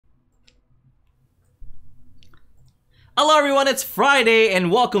Hello everyone, it's Friday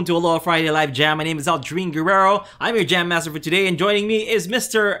and welcome to Aloha Friday Live Jam. My name is Aldrin Guerrero. I'm your Jam Master for today and joining me is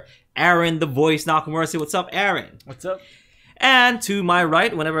Mr. Aaron the Voice Nakamura. Say what's up, Aaron? What's up? And to my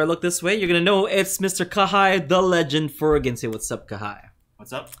right, whenever I look this way, you're gonna know it's Mr. Kahai, the legend Fergan. Say what's up, Kahai?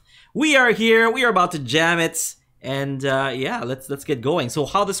 What's up? We are here, we are about to jam it. And yeah, let's get going. So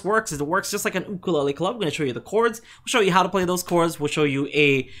how this works is it works just like an ukulele club. We're going to show you the chords. We'll show you how to play those chords. We'll show you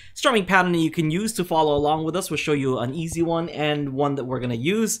a strumming pattern that you can use to follow along with us. We'll show you an easy one and one that we're going to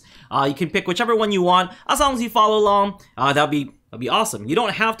use. You can pick whichever one you want. As long as you follow along, that'll be awesome. You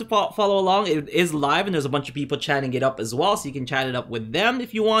don't have to follow along. It is live and there's a bunch of people chatting it up as well. So you can chat it up with them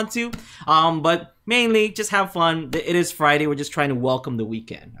if you want to. But mainly, just have fun. It is Friday. We're just trying to welcome the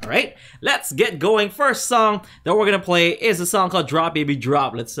weekend. All right, let's get going. First song that we're gonna play is a song called "Drop Baby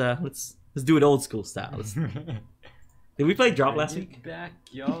Drop." Let's do it old school style. Did we play "Drop" last week? Back,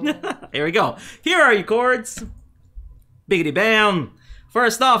 yo. Here we go. Here are your chords. Biggity bam.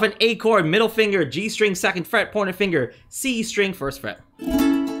 First off, an A chord, middle finger, G string, 2nd fret, pointer finger, C string, 1st fret. I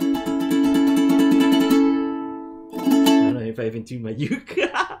don't know if I even tune my uke.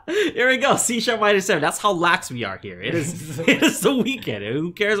 Here we go, C sharp minor 7. That's how lax we are here. It is the weekend.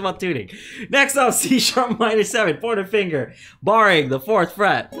 Who cares about tuning? Next up, C sharp minor 7, pointer finger, barring the 4th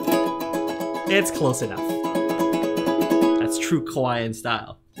fret. It's close enough. That's true Hawaiian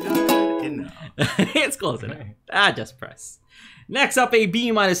style. It's close enough. Just press. Next up, a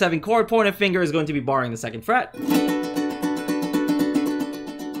B minor 7 chord, pointer finger is going to be barring the 2nd fret.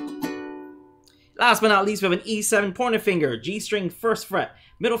 Last but not least, we have an E7 pointer finger, G string 1st fret,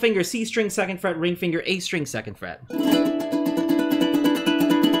 middle finger C string 2nd fret, ring finger A string 2nd fret.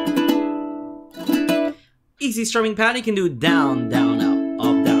 Easy strumming pattern, you can do down, down,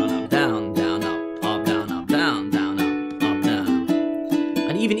 up, down, up, down, down, up, down, up, down, down, up, down.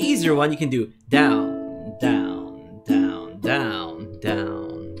 An even easier one, you can do down, down, down, down,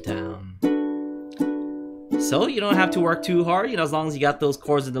 down, down. So you don't have to work too hard, you know, as long as you got those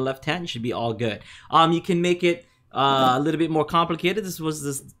chords in the left hand, you should be all good. You can make it a little bit more complicated. This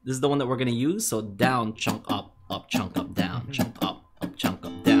is the one that we're gonna use. So down, chunk up, chunk up, down, chunk up, chunk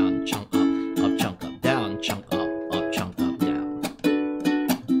up, down, chunk up, chunk up, down, chunk up, chunk up, down.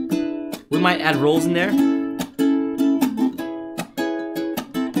 We might add rolls in there.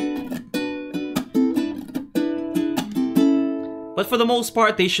 But for the most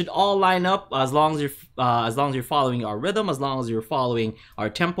part, they should all line up as long as you're following our rhythm, as long as you're following our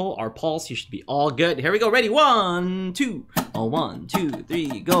tempo, our pulse. You should be all good. Here we go. Ready? 1, 2. 1, 2,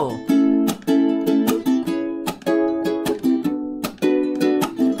 3, go.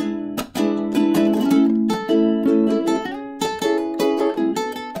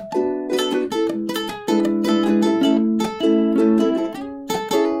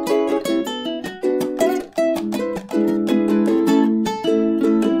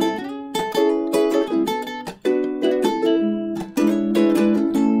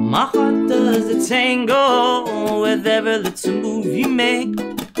 My heart does a tango with every little move you make.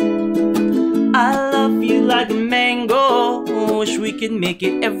 I love you like a mango, wish we could make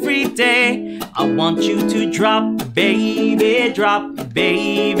it every day. I want you to drop, baby, drop,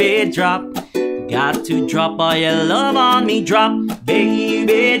 baby, drop. Got to drop all your love on me, drop,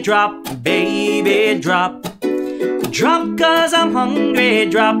 baby, drop, baby, drop. Drop cause I'm hungry,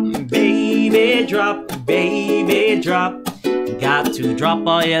 drop, baby, drop, baby, drop. Got to drop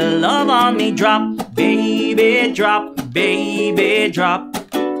all your love on me, drop, baby, drop, baby, drop.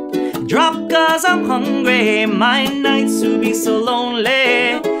 Drop cause I'm hungry, my nights will be so lonely.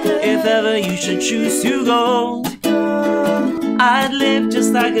 If ever you should choose to go, I'd live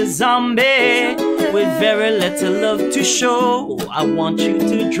just like a zombie with very little love to show. I want you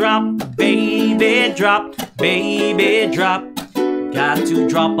to drop, baby, drop, baby, drop. Got to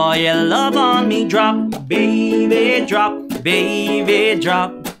drop all your love on me, drop, baby, drop, baby,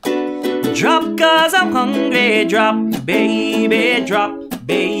 drop. Drop cause I'm hungry, drop, baby, drop,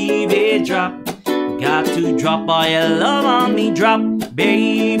 baby, drop. Got to drop all your love on me, drop,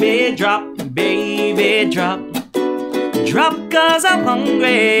 baby, drop, baby, drop. Drop cause I'm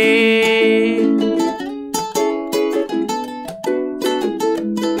hungry.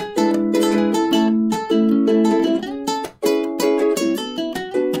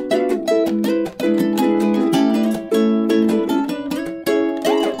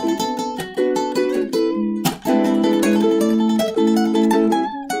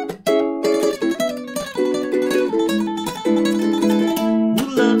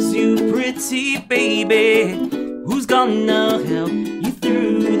 Baby, who's gonna help you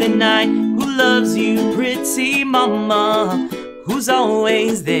through the night? Who loves you, pretty mama? Who's who's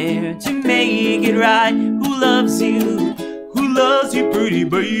always there to make it right, who loves you pretty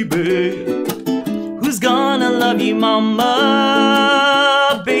baby, who's gonna love you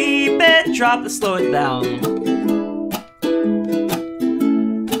mama, baby. Drop it, slow it down.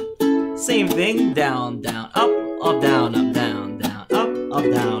 Same thing, down, down, up, up, down, down, up,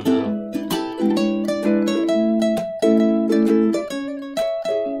 down, up.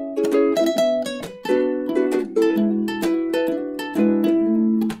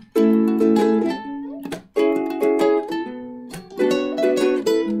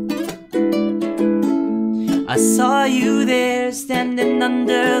 I saw you there standing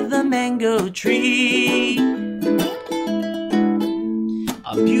under the mango tree,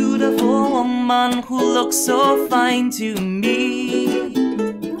 a beautiful woman who looks so fine to me.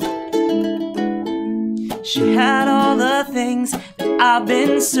 She had all the things that I've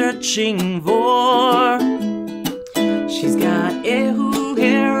been searching for. She's got ehu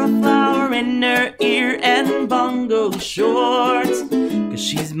hair, a flower in her ear, and bongo shorts. 'Cause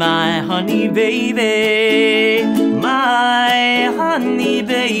she's my honey baby, my honey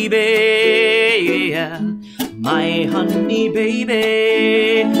baby, my honey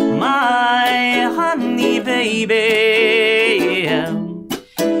baby, my honey baby.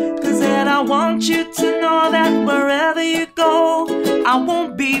 'Cause then I want you to know that wherever you go, I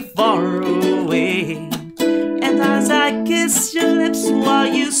won't be far away. And as I kiss your lips while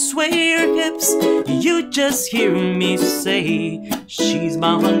you sway your hips, you just hear me say, she's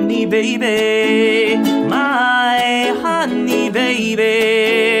my honey baby, my honey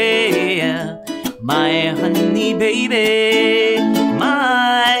baby, my honey baby,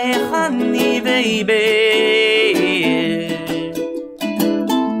 my honey baby.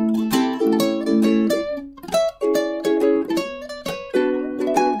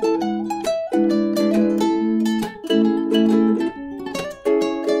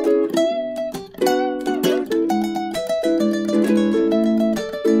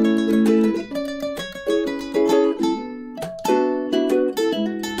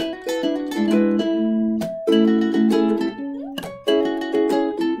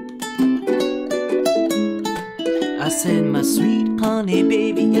 I said, my sweet honey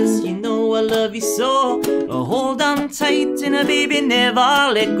baby, yes, you know I love you so. Hold on tight and baby,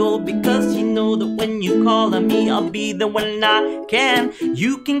 never let go. Because you know that when you call on me, I'll be the one I can.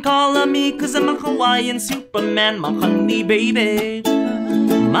 You can call on me 'cause I'm a Hawaiian Superman, my honey baby,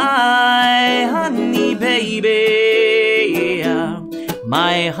 my honey baby,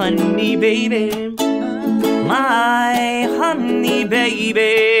 my honey baby, my honey baby.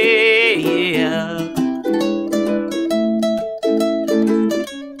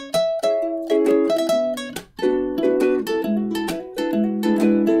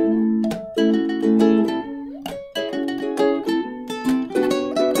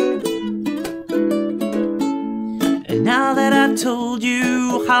 Now that I've told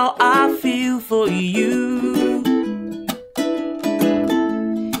you how I feel for you,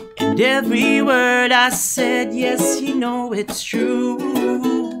 and every word I said, yes, you know it's true.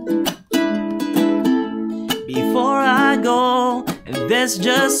 Before I go, there's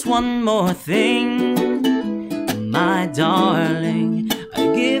just one more thing, my darling. I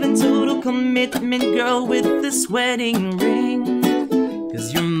give in total commitment, girl, with this wedding ring.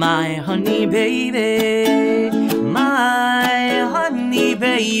 'Cause you're my honey baby, my honey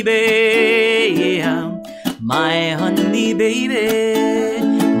baby, my honey baby,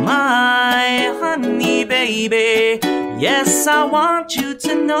 my honey baby. Yes, I want you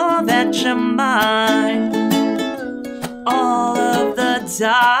to know that you're mine all of the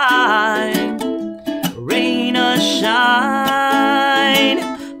time, rain or shine.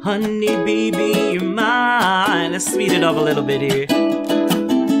 Honey baby, you're mine. Let's speed it up a little bit here.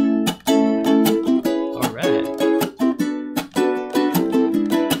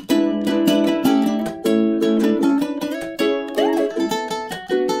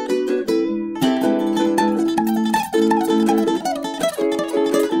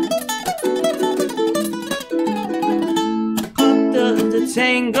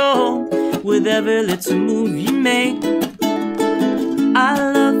 Tango with every little move you make. I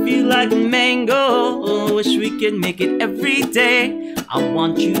love you like a mango, wish we could make it every day. I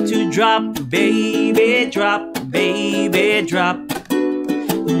want you to drop, baby, drop, baby, drop.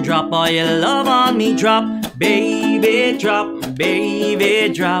 Drop all your love on me, drop, baby, drop, baby,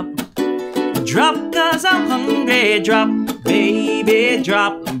 drop. Drop 'cause I'm hungry, drop, baby,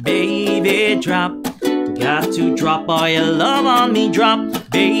 drop, baby, drop. Got to drop all your love on me, drop,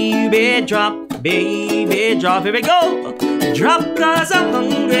 baby, drop, baby, drop. Here we go. Drop 'cause I'm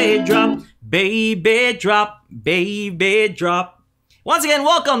hungry, drop, baby, drop, baby, drop. Once again,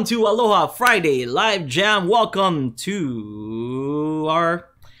 welcome to Aloha Friday Live Jam. Welcome to our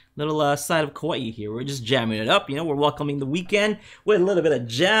little side of Kauai here. We're just jamming it up, you know. We're welcoming the weekend with a little bit of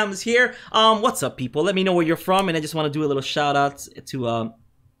jams here. What's up, people? Let me know where you're from, and I just want to do a little shout out to all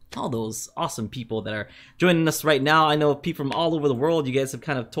those awesome people that are joining us right now. I know people from all over the world. You guys have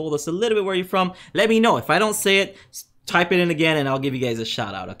kind of told us a little bit where you're from. Let me know. If I don't say it, type it in again, and I'll give you guys a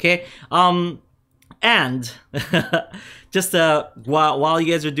shout out, okay? And just while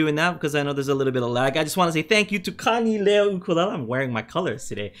you guys are doing that, because I know there's a little bit of lag, I just want to say thank you to Koke'e Ukulele. I'm wearing my colors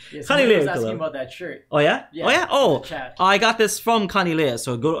today. Yes, Koke'e was asking about that shirt. Oh yeah? Yeah, oh yeah? Oh, chat. I got this from Koke'e.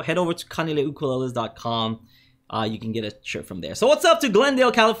 So head over to Koke'eUkuleles.com. You can get a shirt from there. So what's up to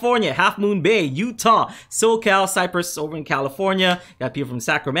Glendale, California, Half Moon Bay, Utah, SoCal, Cypress over in California. Got people from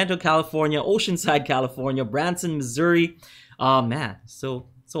Sacramento, California, Oceanside, California, Branson, Missouri. Man, so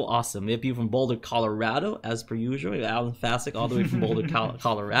awesome. We have people from Boulder, Colorado, as per usual. Alan Fasick, all the way from Boulder,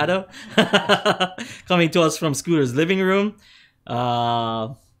 Colorado. Coming to us from Scooter's living room.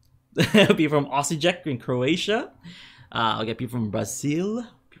 People from Osijek in Croatia. We get people from Brazil,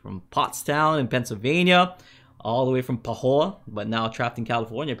 people from Pottstown in Pennsylvania. All the way from Pahoa, but now trapped in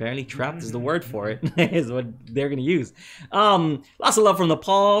California. Apparently, trapped is the word for it. Is what they're gonna use. Lots of love from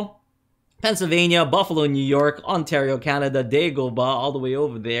Nepal, Pennsylvania, Buffalo, New York, Ontario, Canada, Dagobah, all the way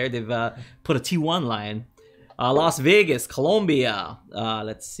over there. They've put a T1 line. Las Vegas, Colombia.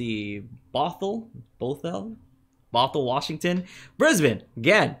 Let's see, Bothell, Washington, Brisbane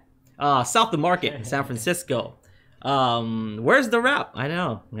again. South of Market, San Francisco. Where's the rap? I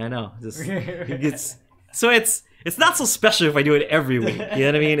know. So it's not so special if I do it every week. You know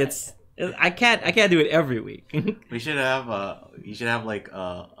what I mean? I can't do it every week. We should have you should have like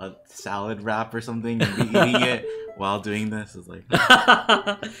a salad wrap or something and be eating it while doing this. It's like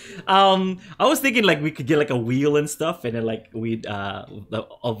I was thinking like we could get like a wheel and stuff, and then like we'd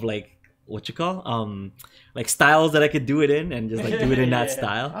of like what you call like styles that I could do it in, and just like do it in that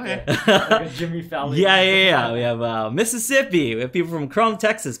style. okay. Like a Jimmy Fallon. Yeah. We have Mississippi. We have people from Crum,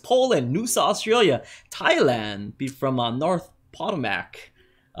 Texas, Poland, Noosa, Australia, Thailand. People from North Potomac,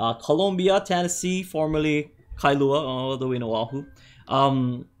 Colombia, Tennessee, formerly Kailua, all the way in Oahu.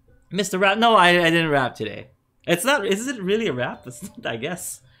 Mr. Rap. No, I didn't rap today. It's not. Is it really a rap? I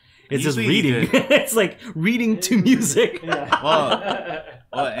guess. It's just reading. It's like reading to music. Yeah.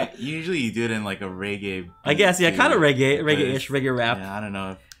 Well, usually you do it in like a reggae. I guess, yeah, kind of reggae-ish, reggae rap. Yeah, I don't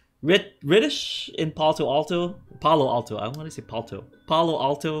know. British in Palo Alto. I want to say Palo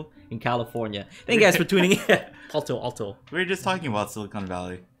Alto in California. Thank you guys for tuning in. Palo Alto. We were just talking about Silicon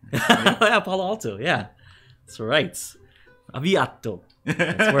Valley. Yeah, Palo Alto. Yeah, that's right. Aviato.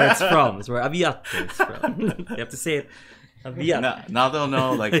 That's where it's from. That's where Aviato is from. You have to say it. Aviato. Now they'll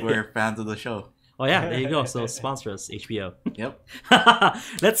know like we're fans of the show. Oh yeah, there you go. So sponsor us, HBO. Yep.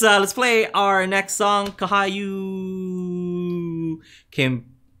 Let's play our next song. Kahayu Kim.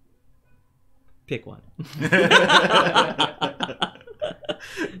 Pick one.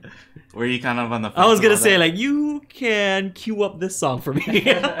 Were you kind of on the fence? I was gonna say like you can cue up this song for me.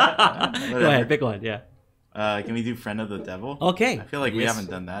 Go ahead, pick one. Yeah. Can we do Friend of the Devil? Okay. I feel like we haven't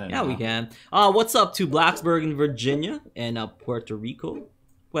done that in a while. we can. What's up to Blacksburg in Virginia and Puerto Rico?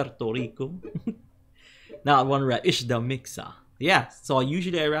 Not one rap. Ishida Mixa. Yeah, so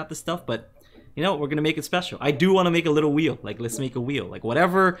usually I rap the stuff, but you know, we're gonna make it special. I do want to make a little wheel. Like, let's make a wheel. Like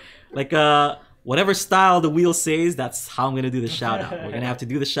whatever style the wheel says, that's how I'm gonna do the shout out. We're gonna have to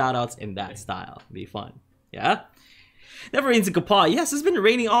do the shout outs in that style. It'll be fun. Yeah? Never rains in Kapaa. Yes, it's been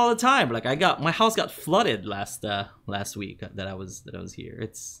raining all the time. Like my house got flooded last week that I was here.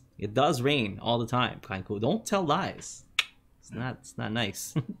 It does rain all the time. Kind of cool. Don't tell lies. It's not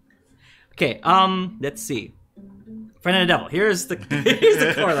nice. Okay, let's see. Friend of the Devil. Here's the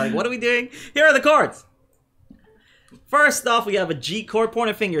chord. Like, what are we doing? Here are the chords. First off, we have a G chord,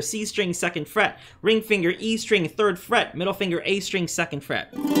 pointer finger, C string, 2nd fret, ring finger, E string, 3rd fret, middle finger, A string, 2nd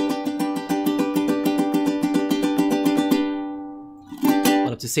fret.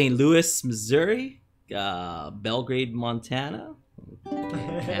 Went up to St. Louis, Missouri, Belgrade, Montana,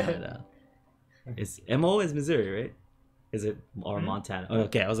 Canada. MO is Missouri, right? Is it or Montana? Oh,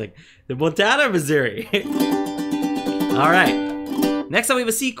 okay, I was like, the Montana or Missouri? All right. Next up, we have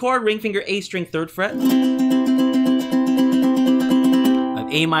a C chord, ring finger, A string, 3rd fret. I have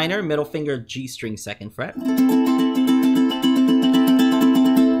A minor, middle finger, G string, 2nd fret.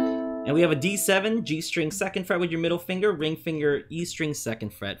 And we have a D7, G string, 2nd fret with your middle finger, ring finger, E string,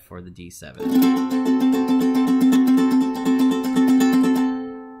 2nd fret for the D7.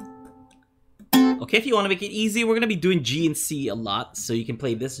 Okay, if you want to make it easy, we're going to be doing G and C a lot. So you can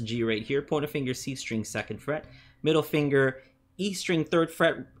play this G right here. Pointer finger, C string, 2nd fret. Middle finger, E string 3rd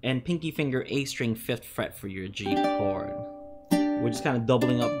fret and pinky finger A string 5th fret for your G chord. We're just kind of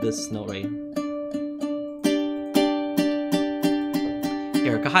doubling up this note right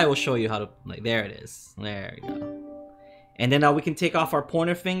here. Kahai will show you how to, like, there it is. There you go. And then we can take off our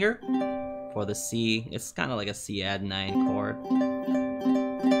pointer finger for the C. It's kind of like a C add 9 chord.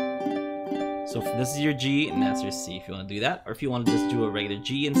 So this is your G and that's your C if you want to do that. Or if you want to just do a regular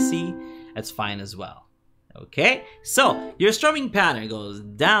G and C, that's fine as well. Okay, so your strumming pattern goes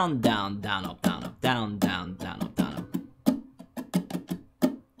down, down, down, up, down, up, down, down, down, up, down,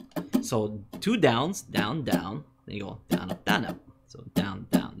 up. So 2 downs, down, down, then you go down, up, down, up. So down,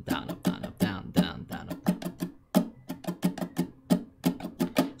 down, down, up, down, up, down, down, down, up.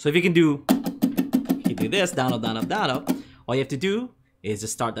 So if you can do this, down, up, down, up, down, up, all you have to do is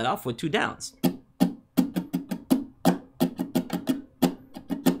just start that off with 2 downs.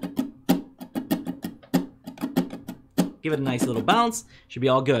 Give it a nice little bounce. Should be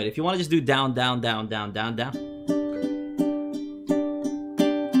all good. If you want to just do down, down, down, down, down, down.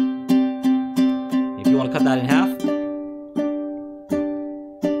 If you want to cut that in half,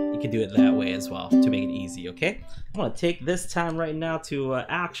 you can do it that way as well to make it easy, okay? I'm going to take this time right now to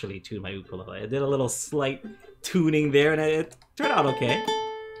actually tune my ukulele. I did a little slight tuning there and it turned out okay.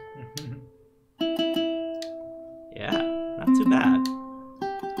 Yeah, not too bad.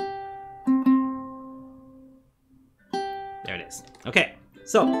 There it is. Okay,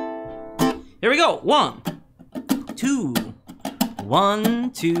 so here we go. 1, 2,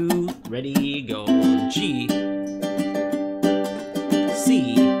 1, 2, ready, go. G,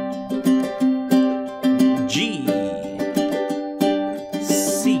 C, G,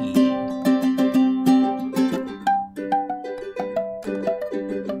 C.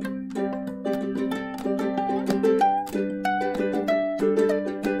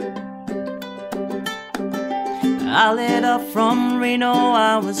 I lit up from Reno,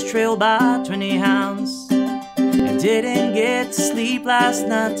 I was trailed by 20 hounds. I didn't get to sleep last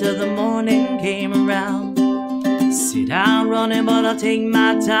night till the morning came around. Sit down running, but I'll take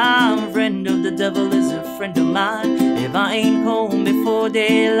my time. Friend of the devil is a friend of mine. If I ain't home before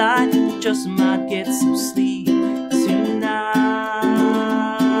daylight, just might get some sleep tonight.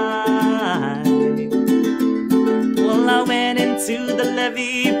 Well, I went into the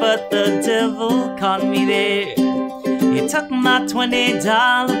levee, but the devil caught me there. He took my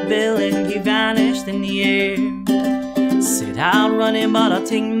 $20 bill and he vanished in the air. Sit out running, but I'll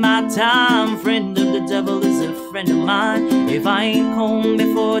take my time. Friend of the devil is a friend of mine. If I ain't home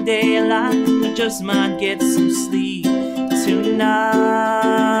before daylight, I just might get some sleep tonight.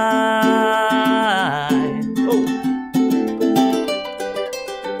 Oh.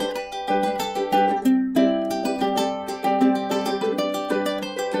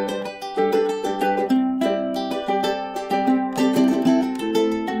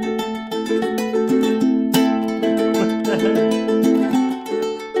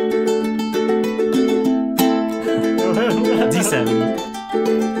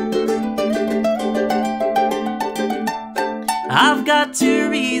 I've got 2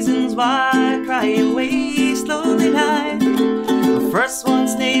 reasons why I cry away slowly night. The first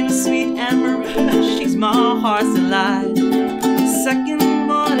one's named Sweet Anne Marie, she's my heart's delight. Second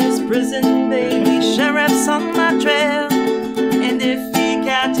one is prison baby, sheriff's on my trail. And if he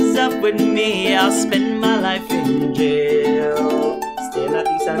catches up with me, I'll spend my life in jail. Stay in that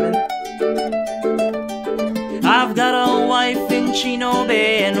Simon. I've got a wife in Chino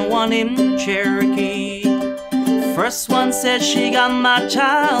Bay and one in Cherokee. First one said she got my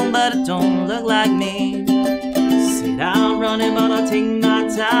child, but it don't look like me. Sit down running, but I'll take my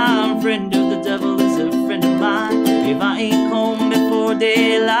time. Friend of the devil is a friend of mine. If I ain't home before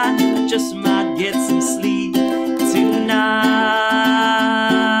daylight, I just might get some sleep tonight.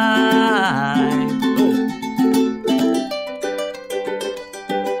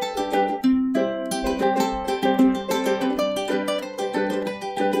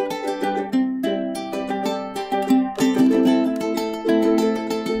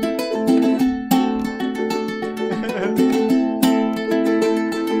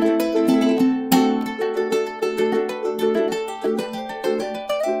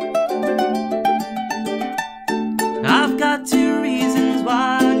 I've got 2 reasons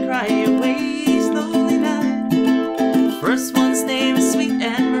why I cry away slowly night. First one's name is Sweet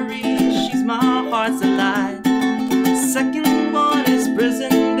Anne Marie, she's my heart's delight. Second one is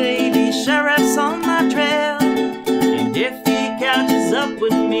prison baby, sheriff's on my trail. And if he catches up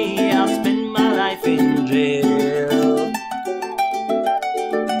with me, I'll spend my life in jail.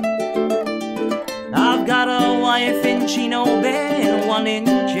 I've got a wife in Chino Bay and one in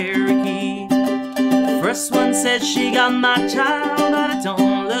Cherokee. First one said she got my child, but it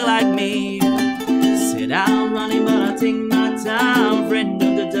don't look like me. Sit down running, but I take my time. Friend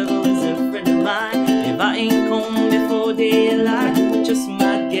of the devil is a friend of mine. If I ain't home before daylight, I just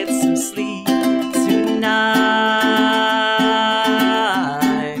might get some sleep tonight.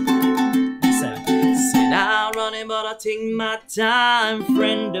 Sit down running, but I take my time.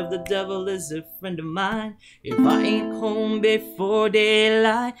 Friend of the devil is a friend of mine. If I ain't home before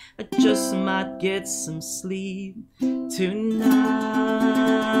daylight, I just might get some sleep tonight.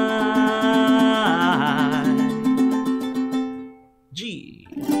 G.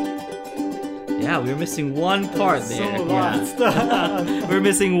 Yeah, we were missing one part there. So lost. Yeah. We're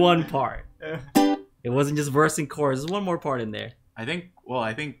missing one part. It wasn't just verse and chorus. There's one more part in there. I think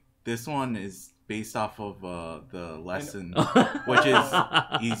this one is based off of the lesson, which is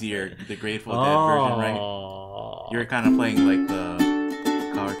easier, the Grateful Dead version, right? You're kind of playing like the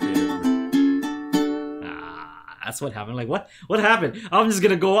Power Creative. That's what happened. Like, what happened? I'm just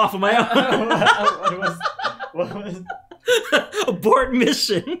gonna go off on my own. what was abort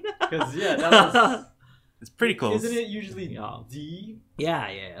mission? Because yeah, that was. It's pretty close. Isn't it usually Yeah. D? Yeah,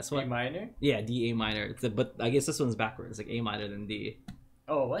 that's what. A minor? Yeah, D, A minor. But I guess this one's backwards. It's like A minor than D.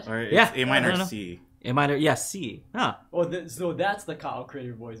 Oh, what? Or it's Yeah. A minor I don't C. A minor, yeah, C. Huh. Oh, so that's the Kyle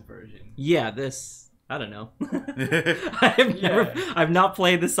Creative Voice version. Yeah, this. I don't know. I've not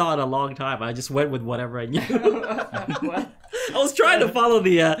played this song in a long time. I just went with whatever I knew. What? I was trying to follow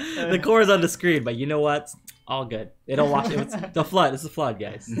the chorus on the screen, but you know what? All good. They don't watch it. It's the flood. It's a flood,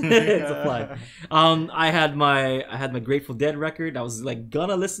 guys. It's a flood. I had my Grateful Dead record. I was like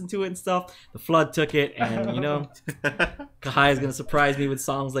gonna listen to it and stuff. The flood took it, and you know, Kahai is gonna surprise me with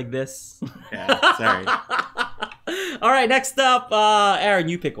songs like this. Yeah, sorry. All right, next up, Aaron,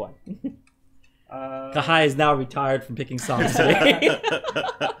 you pick one. Kahai is now retired from picking songs today.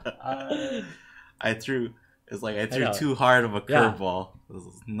 I threw too hard of a curveball. This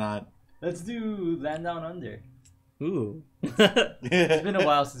is not. Let's do Land Down Under. Ooh. It's been a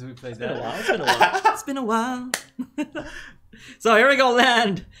while since we played that. It's been a while. So here we go,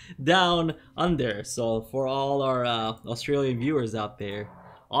 Land Down Under. So for all our Australian viewers out there,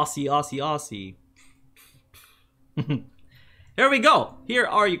 Aussie. Here we go. Here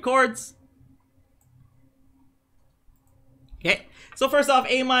are your chords. Okay. So first off,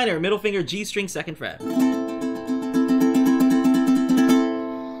 A minor, middle finger, G string, 2nd fret.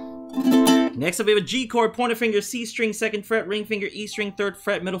 Next up, we have a G chord, pointer finger, C string, 2nd fret, ring finger, E string, 3rd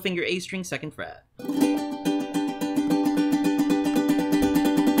fret, middle finger, A string, 2nd fret.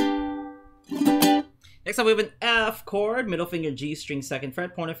 Next up, we have an F chord, middle finger, G string, 2nd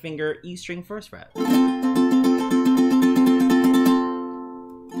fret, pointer finger, E string, 1st fret.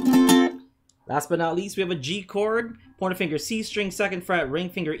 Last but not least, we have a G chord, pointer finger, C string, 2nd fret, ring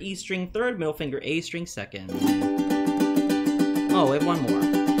finger, E string, 3rd, middle finger, A string, 2nd. Oh, we have one more.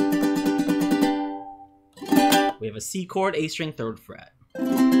 We have a C chord, A string, 3rd fret.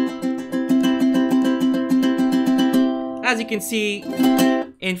 As you can see,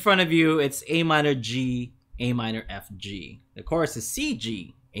 in front of you, it's A minor, G, A minor, F, G. The chorus is C,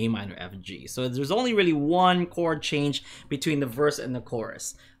 G, A minor, F, G. So there's only really one chord change between the verse and the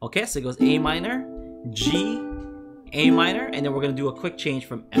chorus. Okay, so it goes A minor, G, A minor, and then we're going to do a quick change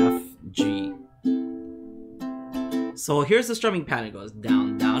from F, G. So here's the strumming pattern. It goes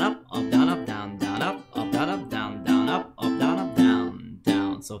down, down, up, down, up, down, down, up, down, up, down, down, up, down, up, down,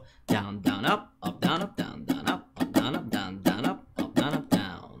 down. So down, down, up, down, up, down, down, up, down, up, down, down, up, down, up,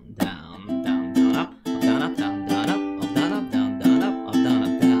 down, down, down, down, up, down, up, down, down, up, down, up, down, down, up, down,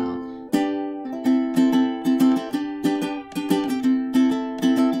 up, down.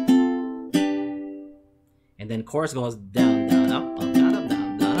 And then chorus goes down, down, up, down, up,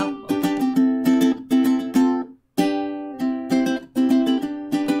 down, down, up.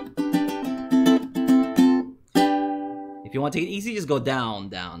 If you want to take it easy, just go down,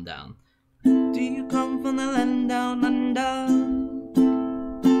 down, down. Do you come from the land down under,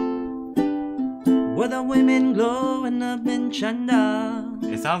 where the women glowing up in Chanda?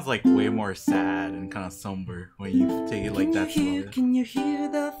 It sounds like way more sad and kind of somber when you take it like that slower. Can you hear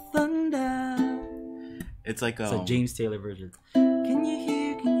the thunder? It's like It's a James Taylor version. Can you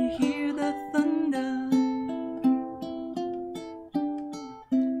hear the thunder?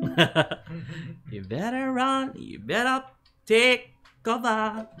 You better run, you better take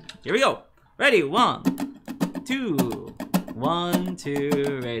cover. Here we go. Ready? 1, 2, 1,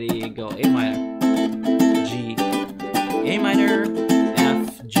 2, ready, go. A minor, G, A minor,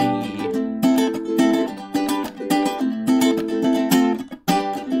 F, G.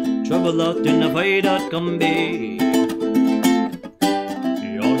 Trouble out in the way that can be.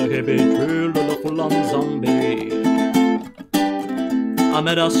 On a heavy trail to the full full-on zombie. I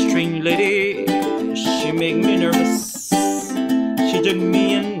met a strange lady, she made me nervous. She took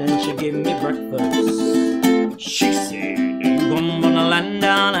me in and she gave me breakfast. She said, you come from the land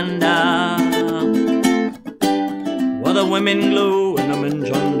down under, where the women glow and the men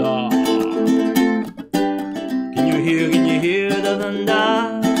chunder. Can you hear the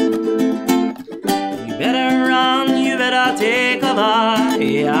thunder? You better run, you better take cover,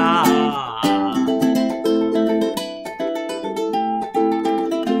 yeah.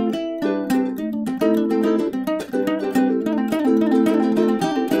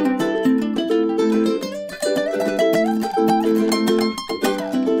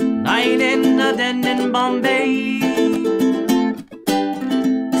 In Bombay,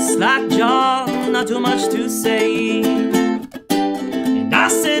 slack jaw, not too much to say. And I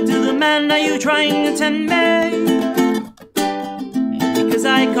said to the man, are you trying to tempt me? Because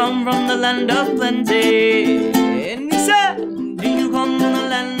I come from the land of plenty. And he said, do you come from the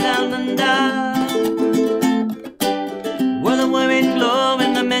land down under, where the women glow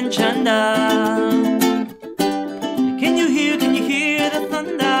and the men chunder? Can you hear the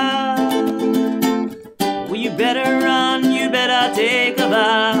thunder? You better run, you better take a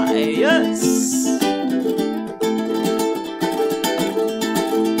bite, yes.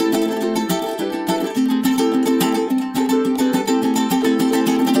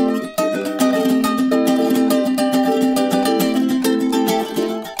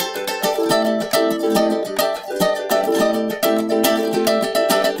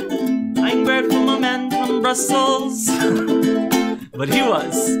 I'm bird from a man from Brussels, but he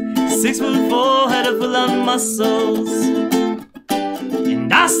was 6'4", had a full on muscles.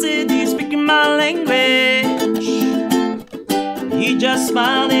 And I said, do you speak my language? He just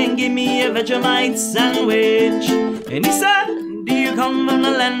smiled and gave me a Vegemite sandwich. And he said, do you come from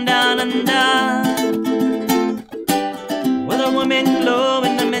the land down under, where the women glow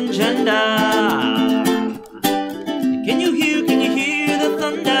and the men chunder? Can you hear the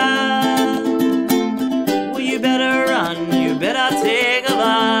thunder? Well, you better run, you better take a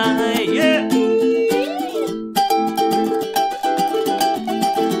bite, yeah.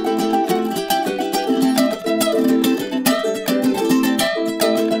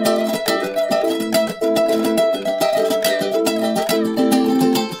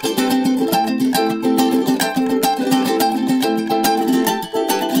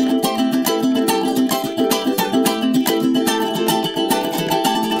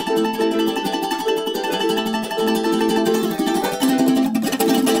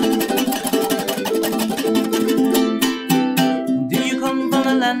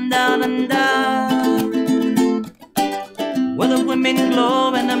 Down under, where the women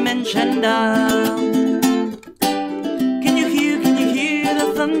glow and the men chunder. Can you hear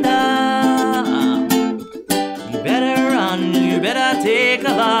the thunder? You better run, you better take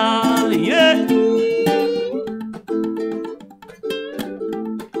a bite, yeah.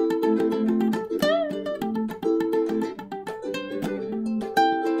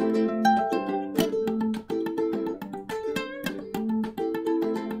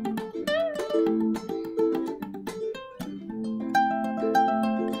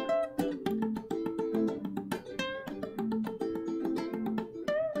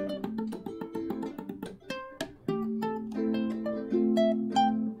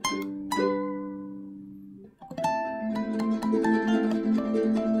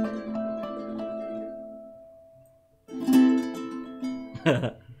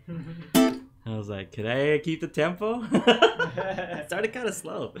 I was like, could I keep the tempo? It started kind of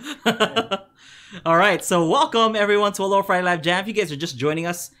slow. All right, so welcome everyone to Aloha Friday Live Jam. If you guys are just joining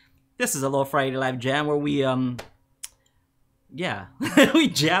us, this is Aloha Friday Live Jam, where we we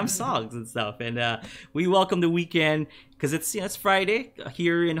jam songs and stuff, and we welcome the weekend because it's Friday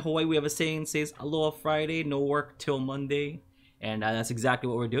here in Hawaii. We have a saying that says Aloha Friday, no work till Monday, and that's exactly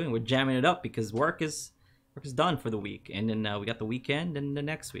what we're doing. We're jamming it up because work is done for the week, and then we got the weekend and the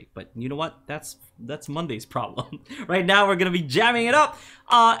next week. But you know what? That's Monday's problem. Right now we're gonna be jamming it up,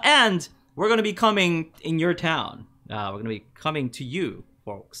 and we're gonna be coming in your town. We're gonna be coming to you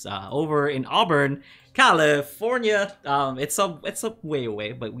folks over in Auburn, California. It's a way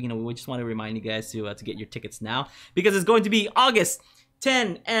away, but we just want to remind you guys to get your tickets now, because it's going to be August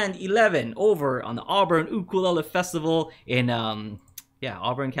 10 and 11 over on the Auburn Ukulele Festival in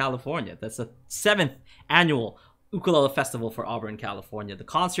Auburn, California. That's the 7th annual Ukulele Festival for Auburn, California. The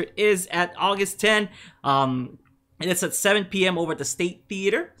concert is at August 10. And it's at 7 p.m. over at the State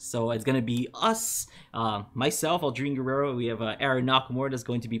Theater. So it's going to be us, myself, Aldrin Guerrero. We have Aaron Nakamura that's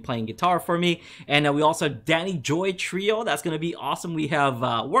going to be playing guitar for me. And we also have Danny Joy Trio. That's going to be awesome. We have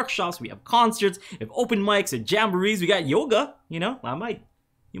workshops. We have concerts. We have open mics and jamborees. We got yoga. You know,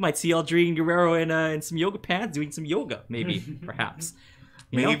 you might see Aldrin Guerrero in some yoga pants doing some yoga, maybe, perhaps.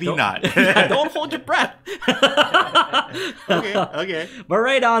 Maybe not. Yeah, don't hold your breath. Okay. But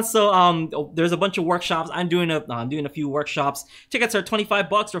right on, so there's a bunch of workshops. I'm doing a few workshops. Tickets are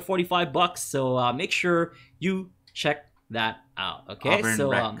 $25 or $45. So make sure you check that out. Okay.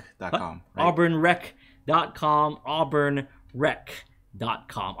 AuburnRec.com. AuburnRec.com.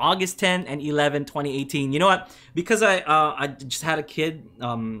 AuburnRec.com. August 10 and 11, 2018. You know what? Because I just had a kid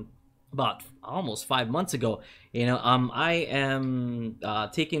about almost 5 months ago. You know, I am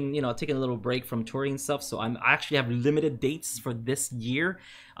taking a little break from touring and stuff, so I actually have limited dates for this year.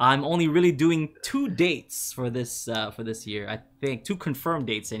 I'm only really doing 2 dates for this year. I think 2 confirmed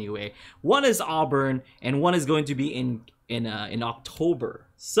dates anyway. One is Auburn, and one is going to be in October.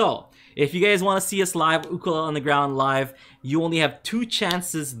 So if you guys want to see us live, Ukulele on the Ground live, you only have 2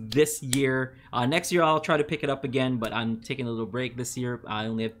 chances this year. Next year I'll try to pick it up again, but I'm taking a little break this year. I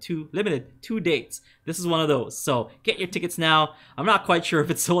only have 2 dates. This is one of those. So get your tickets now. I'm not quite sure if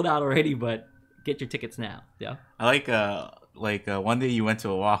it's sold out already, but get your tickets now. Yeah. I like one day you went to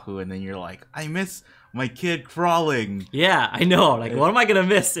Oahu and then you're like, I miss my kid crawling. Yeah, I know. Like, what am I gonna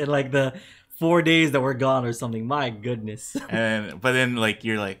miss in like the 4 days that we're gone or something? My goodness. But then like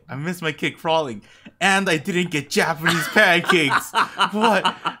you're like, I miss my kid crawling, and I didn't get Japanese pancakes.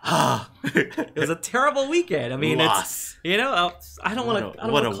 What? It was a terrible weekend. I mean, Loss. It's I don't want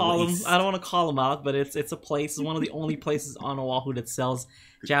to call them out, but it's a place. It's one of the only places on Oahu that sells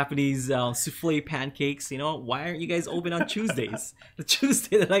Japanese souffle pancakes. You know, why aren't you guys open on Tuesdays? The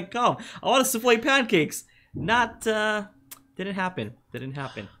Tuesday that I come, I want a souffle pancakes. Didn't happen.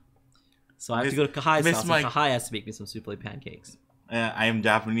 So I have to go to Kahai's house, and Kahai has to make me some souffle pancakes. I am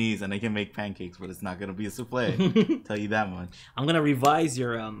Japanese and I can make pancakes, but it's not gonna be a souffle. Tell you that much. I'm gonna revise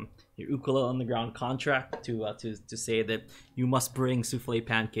your Ukulele on the Ground contract to say that you must bring souffle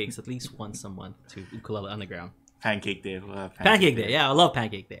pancakes at least once a month to Ukulele on the Ground. Pancake day. Pancake day. Yeah, I love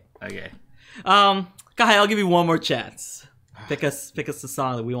Pancake Day. Okay. Kahai, I'll give you one more chance. Pick us a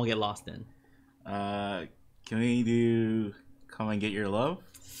song that we won't get lost in. Can we do "Come and Get Your Love"?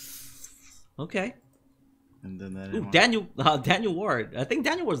 Okay. And then Ooh, Daniel Ward. I think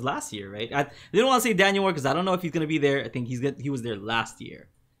Daniel Ward's last year, right? I didn't want to say Daniel Ward because I don't know if he's gonna be there. I think he was there last year,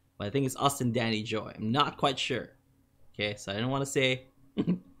 but I think it's us and Danny Joy. I'm not quite sure. Okay, so I didn't want to say.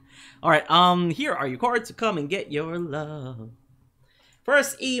 All right. Here are your chords to come and get your love.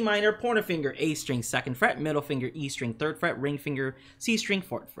 First, E minor, pointer finger, A string, 2nd fret, middle finger, E string, 3rd fret, ring finger, C string,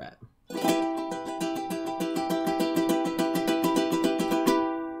 4th fret.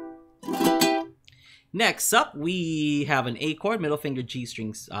 Next up, we have an A chord, middle finger, G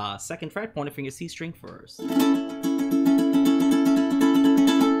string, 2nd fret, pointer finger, C string, 1st.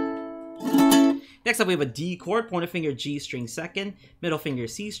 Next up, we have a D chord, pointer finger, G string, 2nd, middle finger,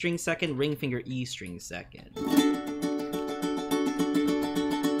 C string, 2nd, ring finger, E string, 2nd.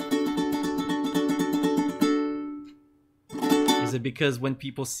 Is it because when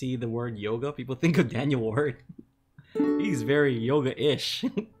people see the word yoga, people think of Daniel Ward? He's very yoga-ish.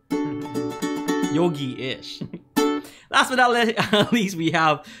 Yogi-ish. Last but not least, we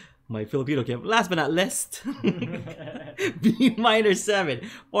have my Filipino kid. Last but not least, B minor 7.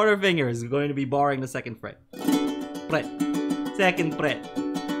 Pointer finger is going to be barring the 2nd fret. Fret. 2nd fret.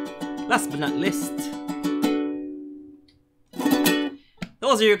 Last but not least.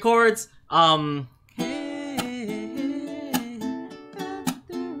 Those are your chords.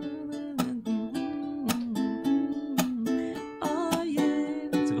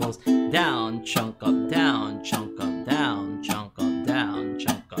 Down, chunk up, down, chunk up, down, chunk up, down,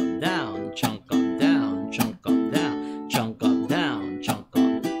 chunk up, down, chunk up, down, chunk up, down, chunk up, down, chunk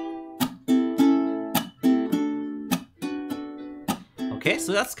up. Okay,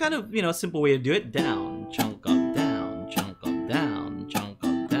 so that's kind of, a simple way to do it. Down, chunk up, down, chunk up, down, chunk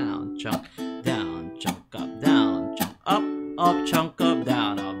up, down, chunk down, chunk up, down, chunk up, chunk up,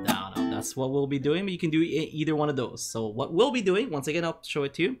 down, up, down, up. That's what we'll be doing, but you can do either one of those. So what we'll be doing, once again, I'll show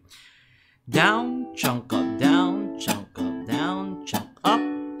it to you. Down, chunk up, down, chunk up, down, chunk up,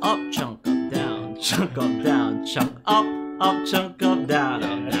 chunk up, down, chunk up, down, chunk up, chunk up, down,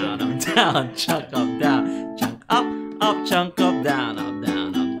 up, down, up, down, chunk up, down, chunk up, chunk up, down, up,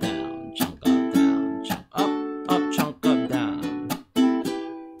 down, chunk up, down, chunk up, chunk up, down.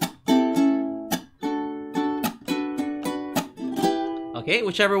 Okay,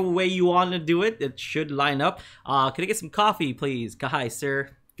 whichever way you want to do it, it should line up. Can I get some coffee, please? Hi, sir.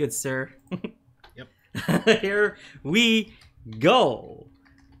 Good sir. Yep. Here we go.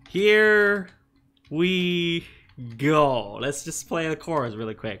 Here we go. Let's just play the chorus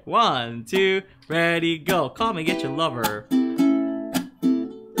really quick. 1, 2, ready, go. Come and get your lover.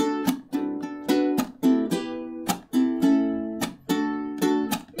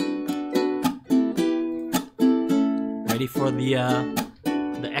 Ready for the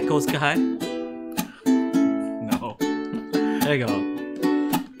echoes, Kahai? No. There you go.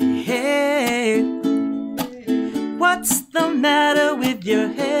 Hey, what's the matter with your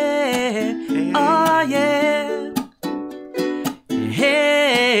hair? Hey. Oh yeah.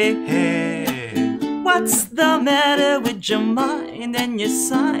 Hey, Hey. what's the matter with your mind and your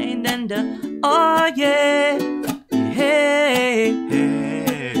sign and oh yeah. Hey,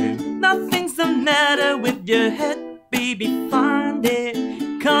 Hey. nothing's the matter with your head, baby. Find it.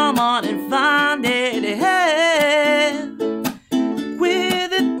 Come on and find it. Hey,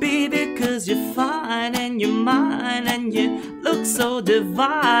 with it, baby, 'cause you're fine and you're mine and you look so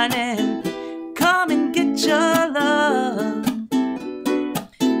divine. And come and get your love.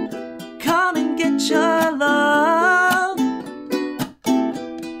 Come and get your love.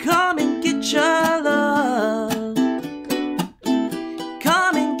 Come and get your love.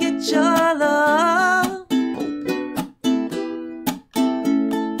 Come and get your love.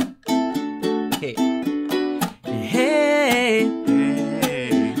 Hey. Hey.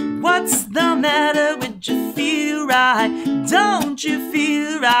 Hey. What's the matter with you? Feel right? Don't you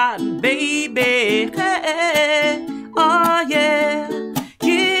feel right, baby? Hey. Oh yeah.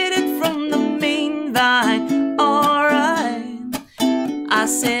 Get it from the main vine. Alright. I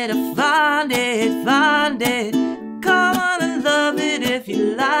said find it, find it. Come on and love it if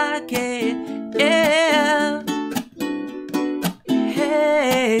you like it. Yeah.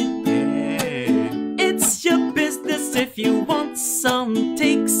 Hey. Hey. It's your business. If you want some,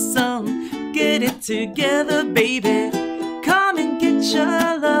 take some. Get it together, baby. Come and get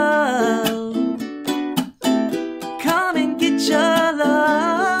your love. Come and get your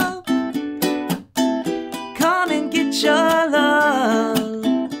love. Come and get your love.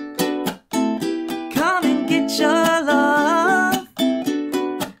 Come and get your love.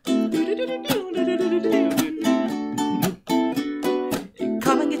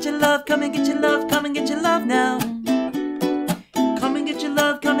 Come and get your love, come and get your love, come and get your love now. Come and get your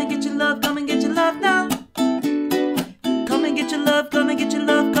love, come and get your love, come and get your love now. Come and get your love, come and get your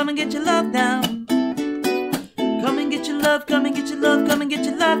love, come and get your love now. Come and get your love, come and get your love, come and get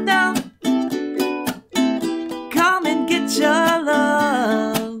your love now. Come and get your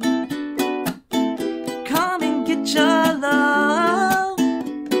love. Come and get your love.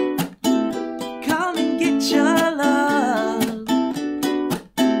 Come and get your love.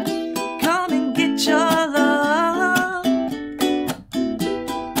 Come and get your love.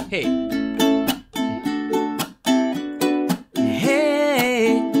 Hey.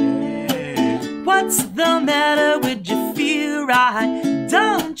 Hey. Hey. What's the matter with you? Feel right?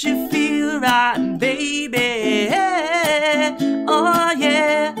 Don't you feel right, baby? Hey. Oh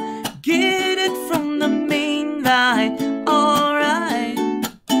yeah. Get it from the main line. Alright.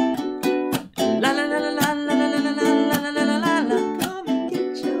 La la la la la la la la la la la la la la. Come and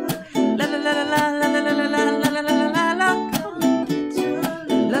get your la la la la la la la la la la la la la la. Come and get your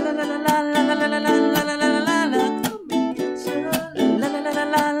la la la la la la la la la la la la la la. Come and get your la la la la la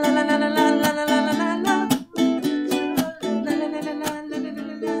la la la la la la la la la. La la la la la la la la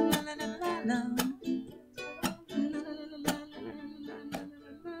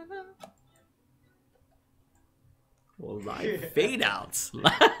la la la la. Well, live fade outs.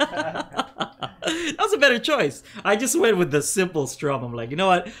 That was a better choice. I just went with the simple strum. I'm like, you know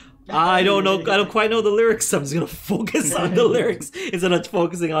what? I don't know. I don't quite know the lyrics. I'm just gonna focus on the lyrics instead of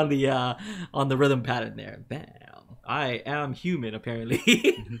focusing on the rhythm pattern there. Bam! I am human, apparently.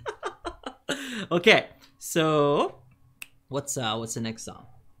 Okay, so what's the next song?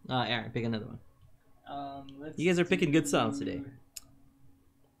 Aaron, pick another one. You guys are picking good songs today.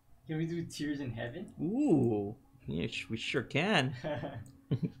 Can we do Tears in Heaven? Ooh, yeah, we sure can.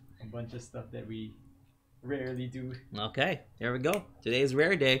 A bunch of stuff that we rarely do. Okay, there we go. Today is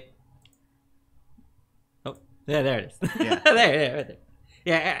rare day. Oh, yeah, there it is. Yeah. there, right there.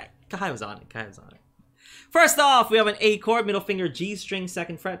 Yeah, Kai was on it. First off, we have an A chord, middle finger G string,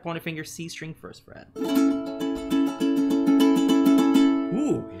 second fret, pointer finger C string, first fret.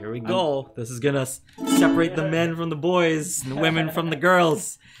 Ooh, here we go. This is gonna separate the men from the boys, and the women from the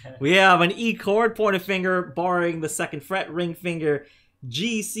girls. We have an E chord, pointer finger barring the second fret, ring finger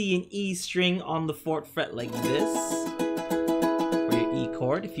G, C, and E string on the fourth fret like this. For your E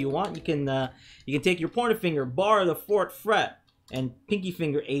chord. If you want, you can take your pointer finger, bar the 4th fret, and pinky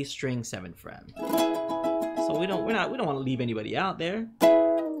finger A string 7th fret. So we don't want to leave anybody out there.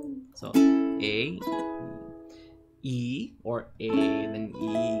 So A, E, or A, then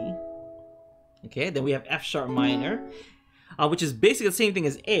E. Okay, then we have F sharp minor, which is basically the same thing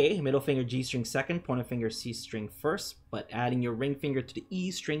as A, middle finger G string 2nd, pointer finger C string 1st, but adding your ring finger to the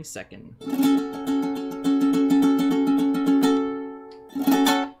E string 2nd.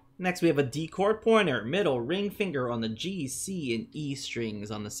 Next we have a D chord, pointer, middle, ring finger on the G, C, and E strings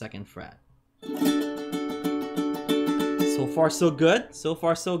on the 2nd fret. So far so good, so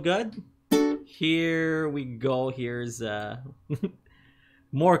far so good. Here we go, here's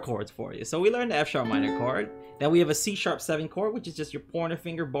more chords for you. So we learned the F sharp minor chord. Then we have a C sharp 7 chord, which is just your pointer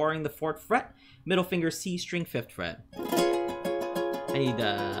finger barring the 4th fret, middle finger C string 5th fret. I need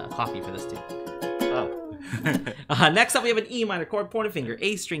a copy for this too. Oh. Next up we have an E minor chord, pointer finger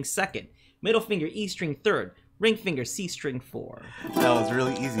A string 2nd, middle finger E string 3rd, ring finger C string 4. That was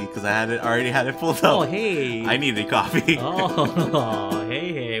really easy because I already had it pulled up. Oh hey! I need a coffee. Oh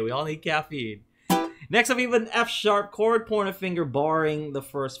hey, we all need caffeine. Next up we have an F sharp chord, pointer finger barring the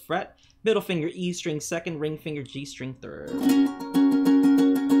 1st fret, middle finger E string 2nd, ring finger G string 3rd.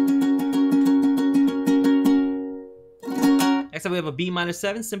 Next up we have a B minor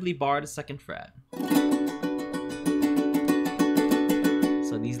 7, simply bar the 2nd fret.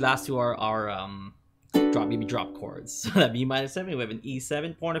 So these last two are our drop chords. So that B minor 7, we have an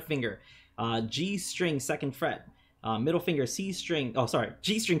E7, pointer finger G string 2nd fret, middle finger C string, oh sorry,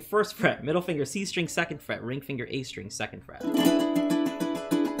 G string 1st fret, middle finger C string 2nd fret, ring finger A string 2nd fret.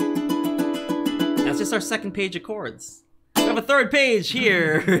 That's just our 2nd page of chords. We have a 3rd page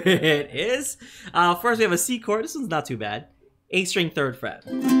here. It is. First we have a C chord. This one's not too bad. A string 3rd fret.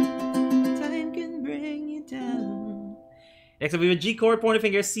 Time can bring you down. Next up we have a G chord, pointer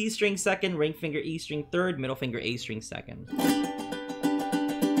finger C string 2nd, ring finger E string 3rd, middle finger A string 2nd.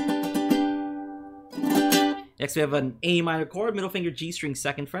 Next we have an A minor chord, middle finger G string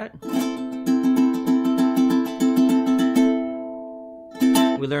 2nd fret.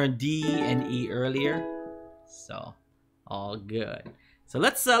 We learned D and E earlier, so all good. So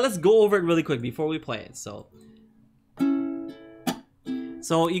let's go over it really quick before we play it. So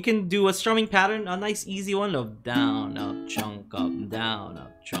you can do a strumming pattern, a nice easy one of down, up, chunk, up, down,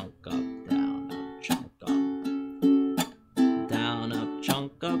 up, chunk, up, down, up, chunk, up, down, up,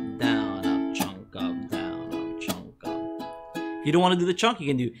 chunk, up, down, up, chunk, up, down, up, chunk, up. If you don't want to do the chunk, you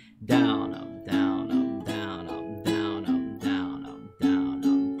can do down, up, down, up, down, up, down, up, down, up, down,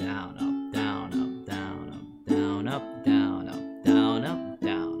 up, down, up, down, up, down, up, down, up, down, up, down, up,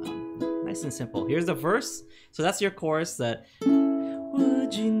 down, up. Nice and simple. Here's the verse. So that's your chorus. That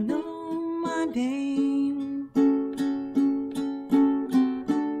would you know my name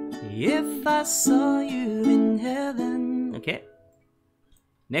if I saw you in heaven? Okay.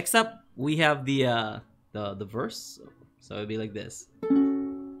 Next up, we have the verse. So it'd be like this.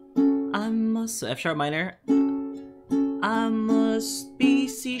 I must, F sharp minor. I must be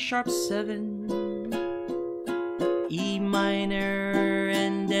C sharp 7, E minor,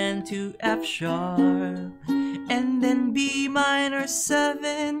 and then to F sharp, and then B minor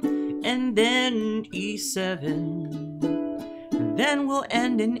 7, and then E7. Then we'll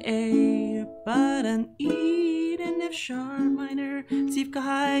end in A, but an E, then F sharp minor. See if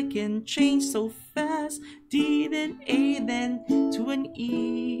Koke'e can change so fast. D, then A, then to an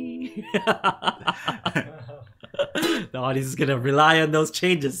E. The audience is gonna rely on those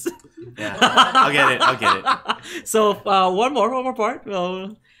changes. Yeah, I'll get it. So one more part.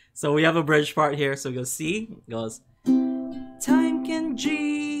 So we have a bridge part here. So we go C, goes time can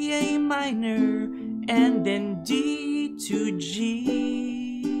G, A minor, and then D to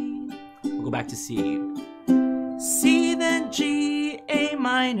G. We'll go back to C. C, then G, A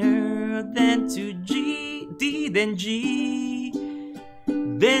minor, then to G, D, then G,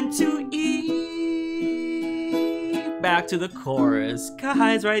 then to E. Back to the chorus.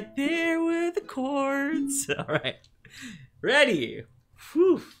 Koke'e's right there with the chords. All right, ready?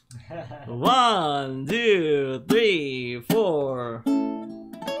 Whew. 1, 2, 3, 4.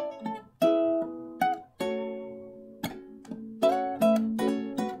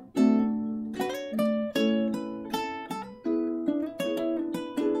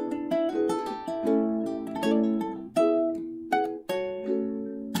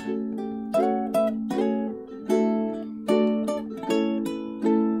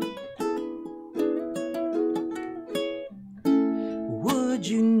 Would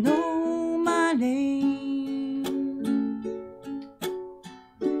you know my name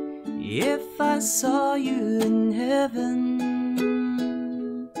if I saw you in heaven?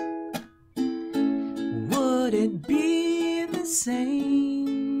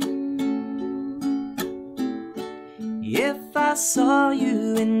 If I saw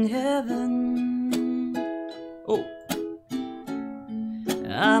you in heaven, oh,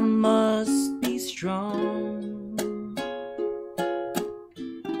 I must be strong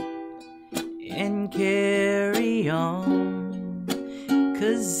and carry on,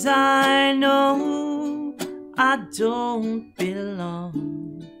 'cause I know I don't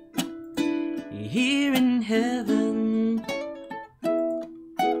belong here in heaven.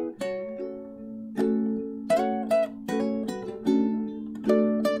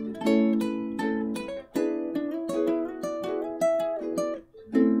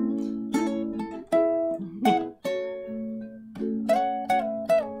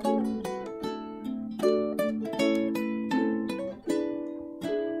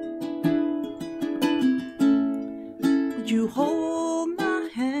 You hold my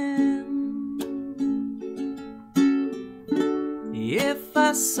hand if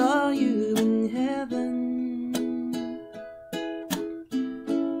I saw you in heaven.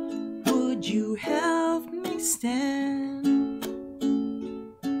 Would you help me stand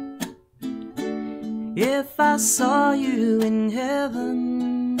if I saw you in heaven?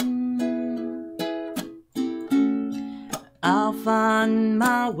 I'll find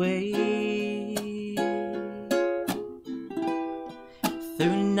my way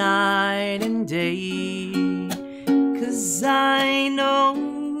through night and day, 'cause I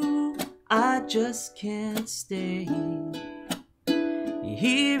know I just can't stay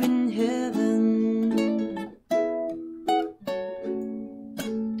here in heaven.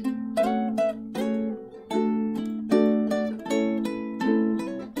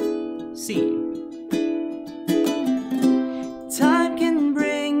 See, time can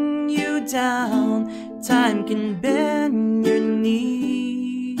bring you down, time can bend your knees.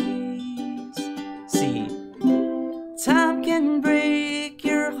 Time can break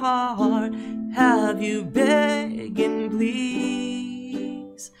your heart, have you begging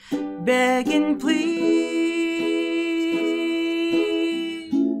please, begging please.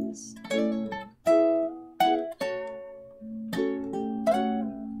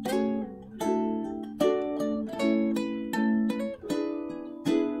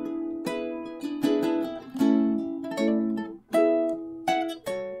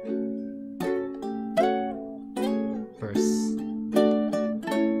 Verse.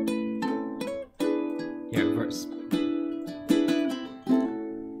 Here, verse.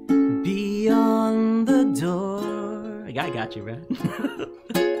 Beyond the door, I got you, man.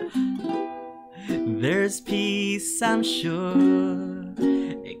 There's peace, I'm sure,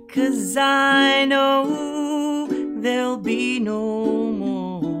 'cause I know there'll be no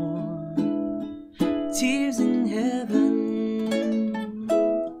more tears in heaven.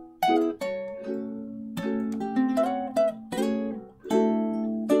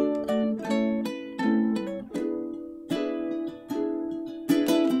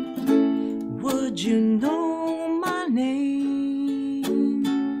 Would you know my name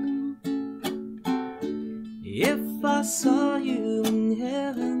if I saw you in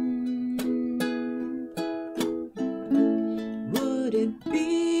heaven? Would it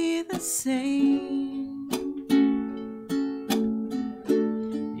be the same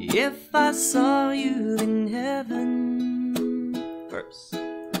if I saw you in heaven? First,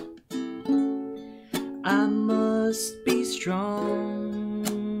 I must be strong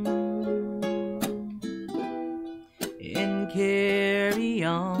and carry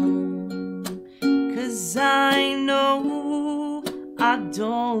on, 'cause I know I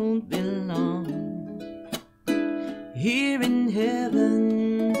don't belong here in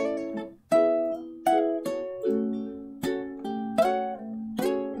heaven.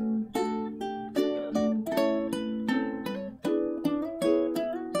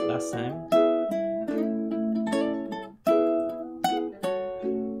 Last time.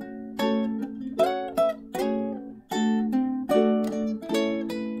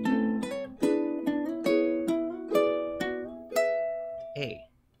 A.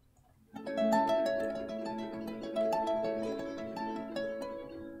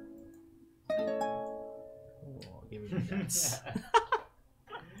 Oh, give me that.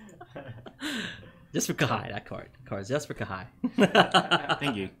 Just for Kahai, that card. Card's just for Kahai.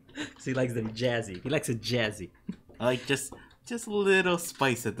 Thank you. So he likes them jazzy. He likes it jazzy. I like just a little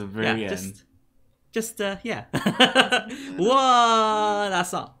spice at the very end. Yeah. Whoa, that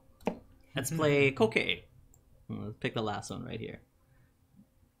song. Let's play Koke'e. Let's pick the last one right here.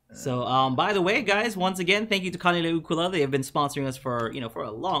 So, by the way, guys, once again, thank you to Ukulele Ukulele. They have been sponsoring us for, for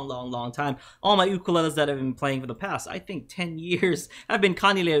a long time. All my ukuleles that I've been playing for the past, I think, 10 years have been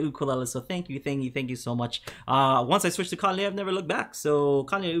Ukulele Ukulele. So thank you so much. Once I switched to Ukulele, I've never looked back. So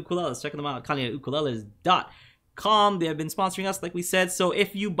Ukulele Ukulele, check them out. UkuleleUkuleles.com. ukuleleukulele.com. They have been sponsoring us, like we said. So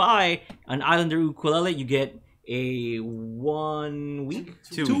if you buy an Islander ukulele, you get a 1 week,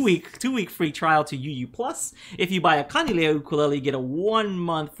 2 week free trial to UU Plus. If you buy a Kanilea ukulele, you get a 1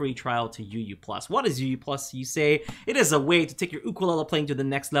 month free trial to UU Plus. What is UU Plus, you say? It is a way to take your ukulele playing to the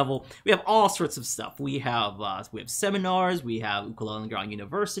next level. We have all sorts of stuff. We have seminars, we have Ukulele Underground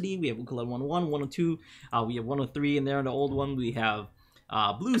University, we have Ukulele 101, 102, we have 103 in there, the old one. We have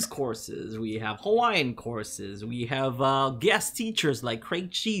blues courses, we have Hawaiian courses, we have guest teachers like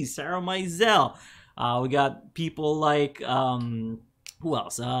Craig Cheese, Sarah Mizell. We got people like, who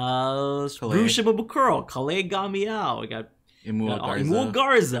else? Rusha Babukuro, Kale Gamiao. We got Imul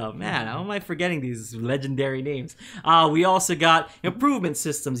Garza. Man, how am I forgetting these legendary names? We also got improvement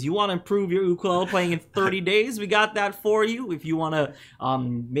systems. You want to improve your ukulele playing in 30 days? We got that for you. If you want to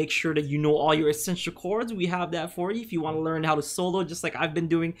make sure that you know all your essential chords, we have that for you. If you want to learn how to solo, just like I've been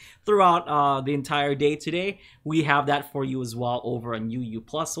doing throughout the entire day today, we have that for you as well over on UU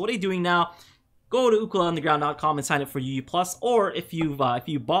Plus. So what are you doing now? Go to ukuleleunderground.com and sign up for UU Plus, or if you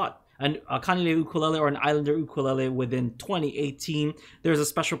bought a Kanilea ukulele or an Islander ukulele within 2018, there's a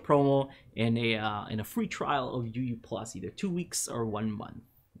special promo and a free trial of UU Plus, either 2 weeks or 1 month.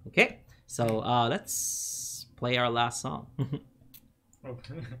 Okay, so let's play our last song.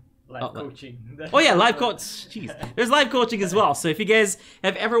 Live coaching. Oh yeah, live coach. Jeez, there's live coaching as well. So if you guys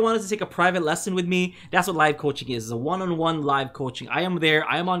have ever wanted to take a private lesson with me, that's what live coaching is. It's a one-on-one live coaching. I am there.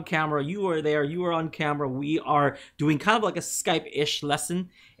 I am on camera. You are there. You are on camera. We are doing kind of like a Skype-ish lesson,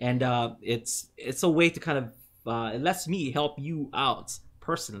 and it's a way to kind of it lets me help you out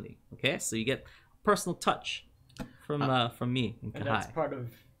personally. Okay, so you get personal touch from me and And that's part of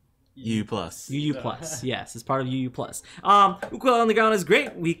UU Plus. UU Plus, yes, it's part of UU Plus. Ukulele Underground is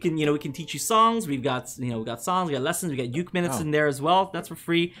great. We can teach you songs. We've got songs, we got lessons, we got uke minutes in there as well. That's for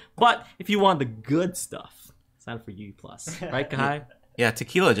free. But if you want the good stuff, sign up for UU Plus, right, Kahai? Yeah,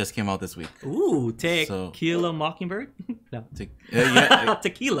 Tequila just came out this week. Ooh, Tequila Mockingbird? No,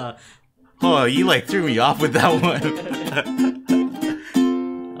 Tequila. Oh, you like threw me off with that one.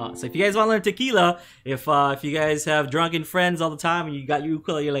 So if you guys want to learn tequila, if you guys have drunken friends all the time and you got your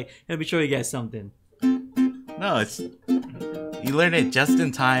ukulele, you're like, let me show you guys something. No, it's you learn it just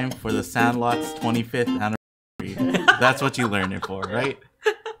in time for the Sandlot's 25th anniversary. That's what you learn it for, right?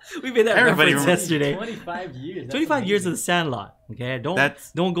 We made that Everybody reference yesterday. 25 years. 25 years of the Sandlot. Okay,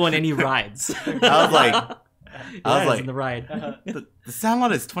 don't go on any rides. I was like, in the ride. The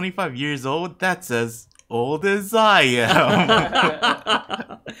Sandlot is 25 years old. That's as old as I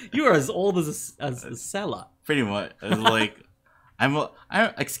am. You are as old as the Sandlot. Pretty much. It's like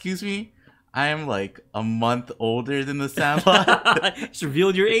excuse me, I'm like a month older than the Sandlot. Just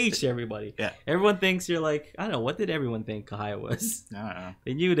revealed your age to everybody. Yeah. Everyone thinks you're like, I don't know, what did everyone think Kahaya was? I don't know.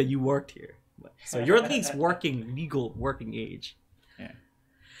 They knew that you worked here. So you're at least legal working age.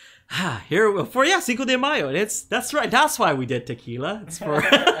 Yeah. Here for Cinco de Mayo. That's right. That's why we did tequila. It's for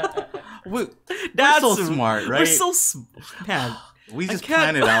We're that's so smart, right? We're so man. We just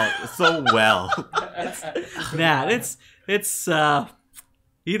planned it out so well. Man, it's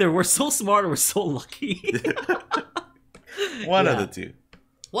either we're so smart or we're so lucky. One of the two.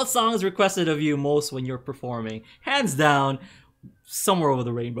 What song is requested of you most when you're performing? Hands down, Somewhere Over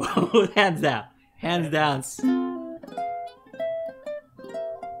the Rainbow. Hands down. Hands down.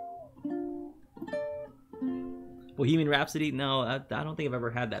 Bohemian Rhapsody? No, I don't think I've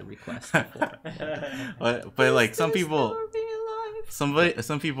ever had that request before. But like some people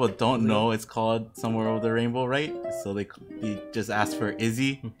don't know it's called Somewhere Over the Rainbow, right? So they just ask for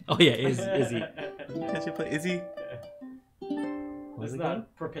Izzy. Oh yeah, Izzy. Can you play Izzy? Let's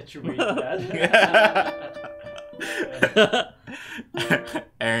not perpetuate that.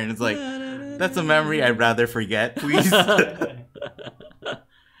 Aaron is like, that's a memory I'd rather forget, please.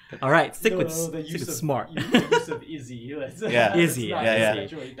 All right, stick with smart. The use of Izzy. Yeah. Izzy. Yeah.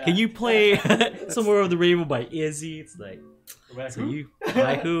 Can you play Somewhere Over the Rainbow by Izzy? It's like, so you,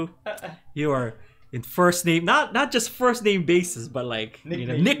 by who? You are in first name, not just first name basis, but like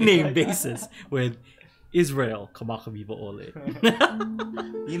nickname basis with Israel Kamakaviva Ole.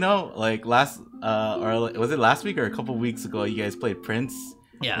 You know, like or was it last week or a couple weeks ago? You guys played Prince.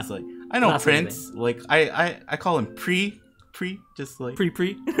 Yeah, it's like I know last Prince. Like I call him Pre, just like pre.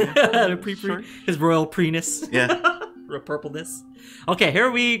 Sure. His royal preeness. Yeah. Purpleness. Okay, here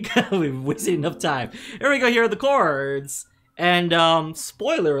we've wasted enough time. Here we go. Here are the chords. And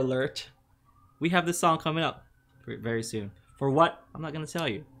spoiler alert, we have this song coming up very soon. For what? I'm not gonna tell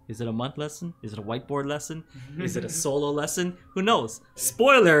you. Is it a month lesson? Is it a whiteboard lesson? Is it a solo lesson? Who knows?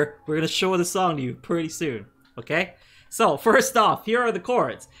 Spoiler, we're gonna show the song to you pretty soon. Okay? So first off, here are the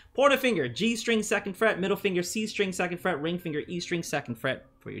chords. Pointer finger, G string 2nd fret, middle finger, C string 2nd fret, ring finger, E string 2nd fret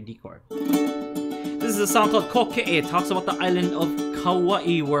for your D chord. This is a song called Koke'e. It talks about the island of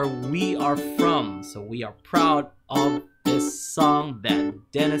Kauai where we are from. So we are proud of this song that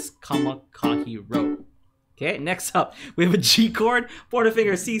Dennis Kamakahi wrote. Okay, next up, we have a G chord, pointer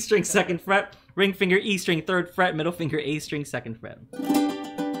finger, C string 2nd fret, ring finger, E string 3rd fret, middle finger, A string 2nd fret.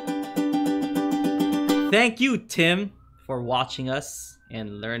 Thank you, Tim, for watching us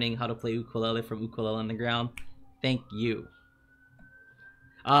and learning how to play ukulele from Ukulele on the Ground. Thank you.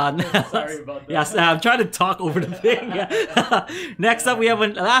 Sorry about that. Yes, I'm trying to talk over the thing. Next up, we have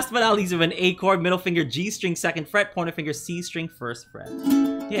last but not least, we have an A chord, middle finger, G string 2nd fret, pointer finger, C string 1st fret.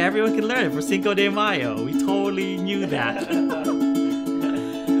 Yeah, everyone can learn it for Cinco de Mayo. We totally knew that.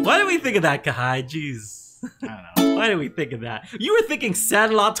 Why did we think of that, Kahai? Jeez. I don't know. Why did we think of that? You were thinking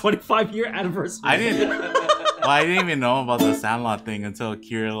Sandlot 25-year anniversary. I didn't even know about the Sandlot thing until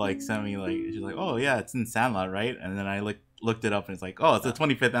Kira like sent me like she's like, oh yeah, it's in Sandlot, right? And then I looked it up and it's like, oh, it's the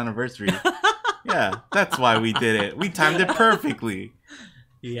 25th anniversary. Yeah, that's why we did it. We timed it perfectly.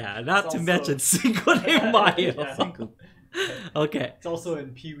 Yeah, not It's to also- mention Cinco de Mayo. Yeah. Okay. It's also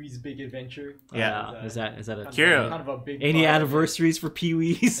in Pee-wee's Big Adventure. Yeah. Is that a Kira. Kind of a big any part. anniversaries for Pee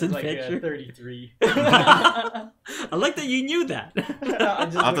Wee's It's like Adventure? 33. I like that you knew that.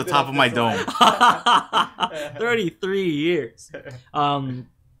 Off the top of my dome. 33 years.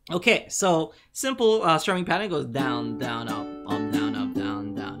 Okay, so simple strumming pattern goes down, down, up, down, up,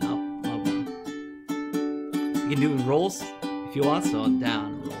 down, down, up, down. You can do it in rolls if you want. So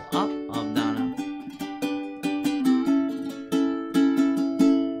down, roll, up, down, up.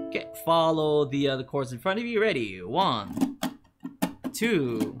 Okay, follow the chords in front of you. Ready? 1,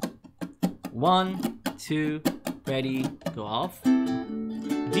 2, 1, 2. Ready? Go off.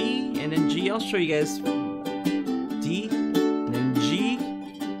 D and then G. I'll show you guys. D, then G,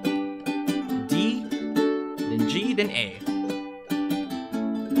 D, then G, then A.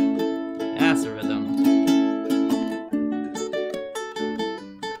 That's the rhythm.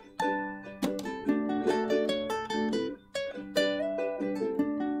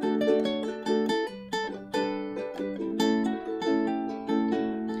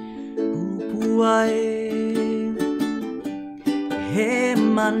 Pupuae he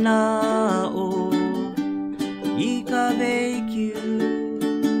mana'o I ka veikyu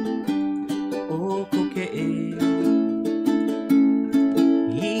o Koke'e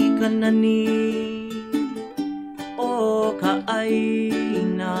I ka nani o ka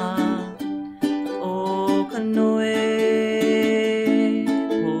aina o ka noe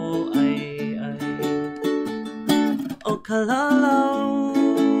o ai o ka lalau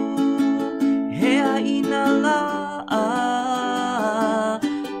he aina la'a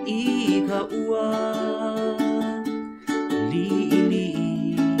I ka ua li'i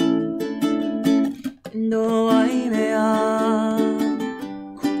no ai mea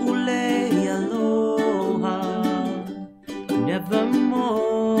ku'ule aloha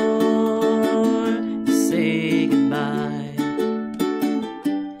nevermore to say goodbye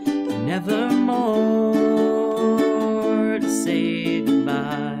nevermore to say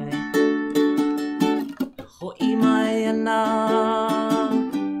goodbye ho'i mai ana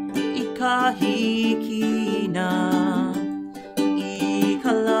I ka hikina I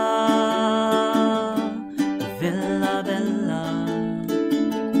ka la vela vela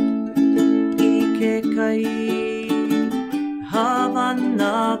I ke kai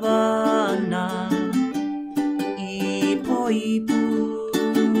havana vana I poipu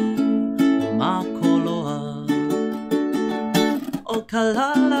makoloa o ka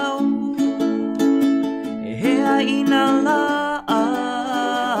lalau he aina la'a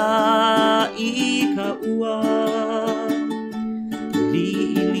I ka ua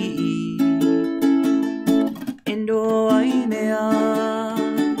li'i endo ai mea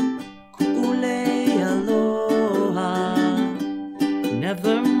ku'ule aloha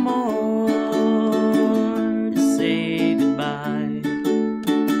nevermore to say goodbye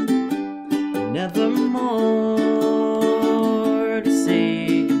nevermore to say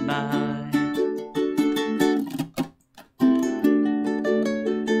goodbye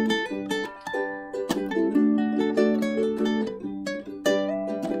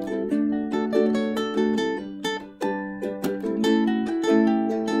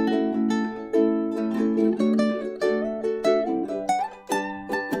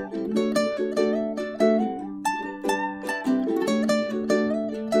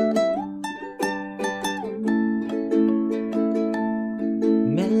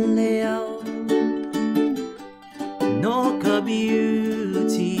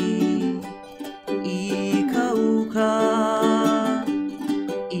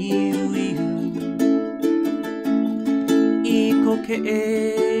Koke'e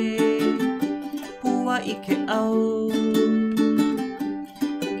Pua I ke au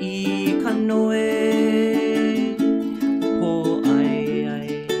I ka noe Po ai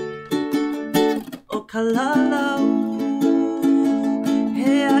ai O ka lalau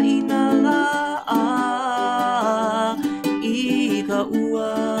Hea ina la I ka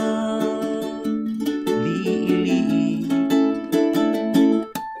ua Li'i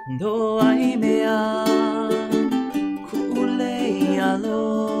Do ai mea Ku'ulei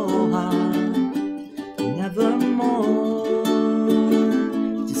aloha Nevermore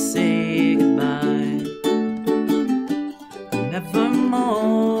To say goodbye Nevermore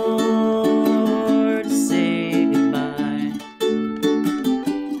to say goodbye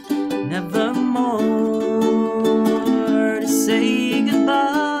Nevermore to say goodbye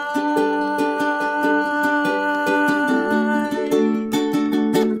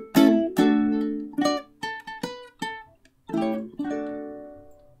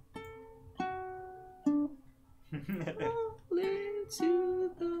To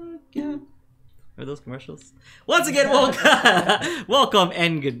the gap. Are those commercials? Once again, welcome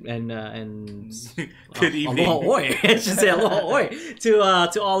and good Good evening. Aloha oi. I should say aloha oi to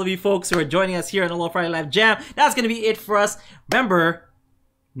all of you folks who are joining us here on Aloha Friday Live Jam. That's gonna be it for us. Remember,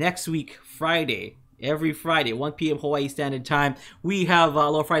 next week Friday. Every Friday, 1 p.m. Hawaii Standard Time, we have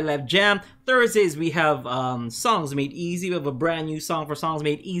Aloha Friday Live Jam. Thursdays, we have Songs Made Easy. We have a brand new song for Songs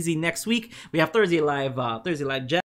Made Easy next week. We have Thursday Live Jam.